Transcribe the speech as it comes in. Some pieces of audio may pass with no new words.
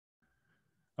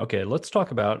Okay, let's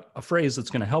talk about a phrase that's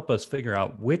going to help us figure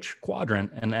out which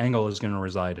quadrant an angle is going to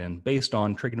reside in based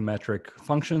on trigonometric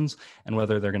functions and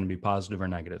whether they're going to be positive or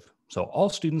negative. So all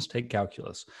students take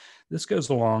calculus. This goes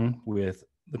along with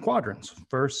the quadrants,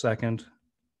 first, second,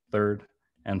 third,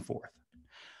 and fourth.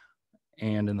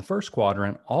 And in the first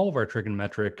quadrant, all of our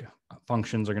trigonometric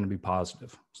functions are going to be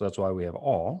positive. So that's why we have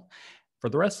all. For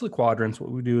the rest of the quadrants,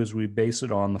 what we do is we base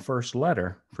it on the first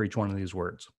letter for each one of these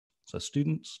words. So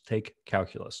students take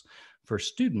calculus. For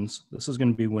students, this is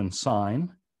going to be when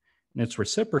sine and its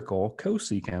reciprocal,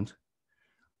 cosecant,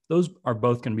 those are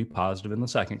both going to be positive in the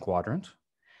second quadrant.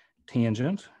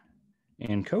 Tangent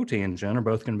and cotangent are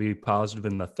both going to be positive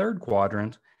in the third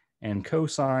quadrant, and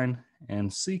cosine and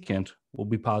secant will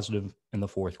be positive in the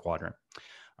fourth quadrant.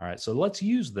 All right, so let's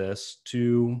use this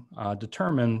to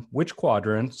determine which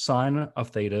quadrant sine of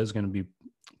theta is going to be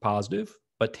positive,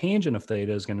 but tangent of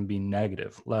theta is going to be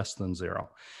negative, less than 0.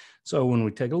 So when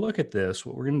we take a look at this,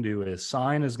 what we're going to do is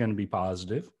sine is going to be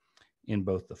positive in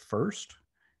both the first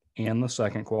and the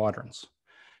second quadrants.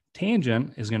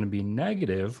 Tangent is going to be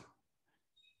negative.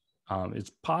 It's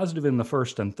positive in the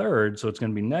first and third, so it's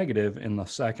going to be negative in the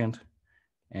second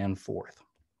and fourth.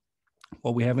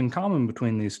 What we have in common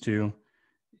between these two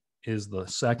is the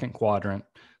second quadrant,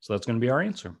 so that's going to be our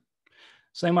answer.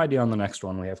 Same idea on the next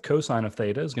one. We have cosine of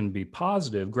theta is going to be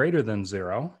positive, greater than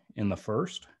 0 in the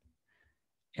first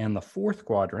and the fourth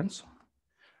quadrants.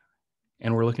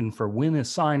 And we're looking for when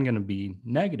is sine going to be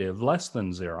negative, less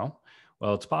than 0.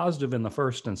 Well, it's positive in the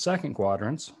first and second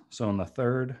quadrants. So in the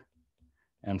third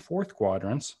and fourth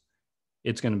quadrants,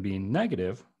 it's going to be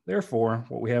negative. Therefore,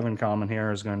 what we have in common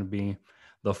here is going to be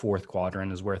the fourth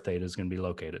quadrant is where theta is going to be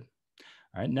located.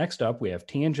 All right, next up, we have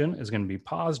tangent is going to be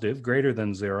positive, greater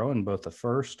than 0 in both the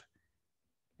first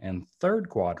and third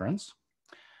quadrants.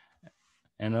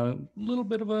 And a little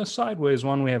bit of a sideways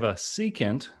one, we have a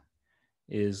secant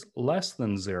is less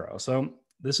than 0. So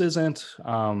this isn't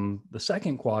the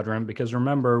second quadrant, because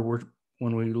remember,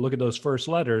 when we look at those first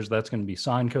letters, that's going to be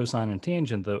sine, cosine, and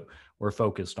tangent that we're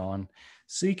focused on.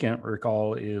 Secant,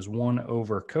 recall, is 1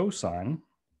 over cosine,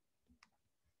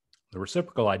 the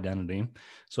reciprocal identity.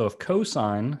 So if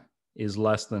cosine is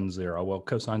less than 0, well,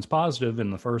 cosine's positive in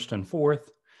the first and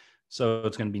fourth, so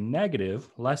it's going to be negative,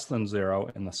 less than 0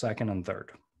 in the second and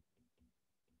third.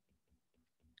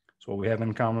 So what we have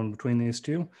in common between these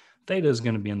two, theta is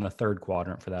going to be in the third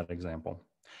quadrant for that example.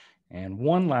 And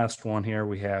one last one here,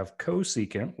 we have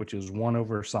cosecant, which is 1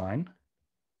 over sine,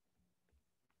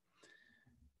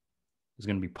 is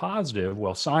going to be positive.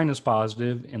 Well, sine is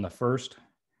positive in the first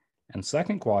and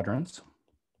second quadrants.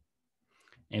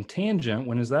 And tangent,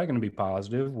 when is that going to be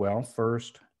positive? Well,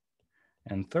 first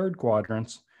and third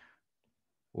quadrants.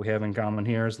 What we have in common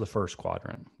here is the first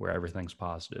quadrant, where everything's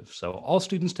positive. So all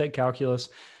students take calculus.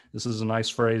 This is a nice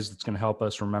phrase that's going to help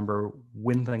us remember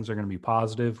when things are going to be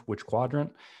positive, which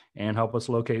quadrant, and help us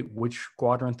locate which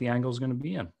quadrant the angle is going to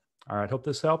be in. All right, hope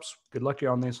this helps. Good luck to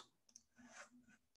you on these.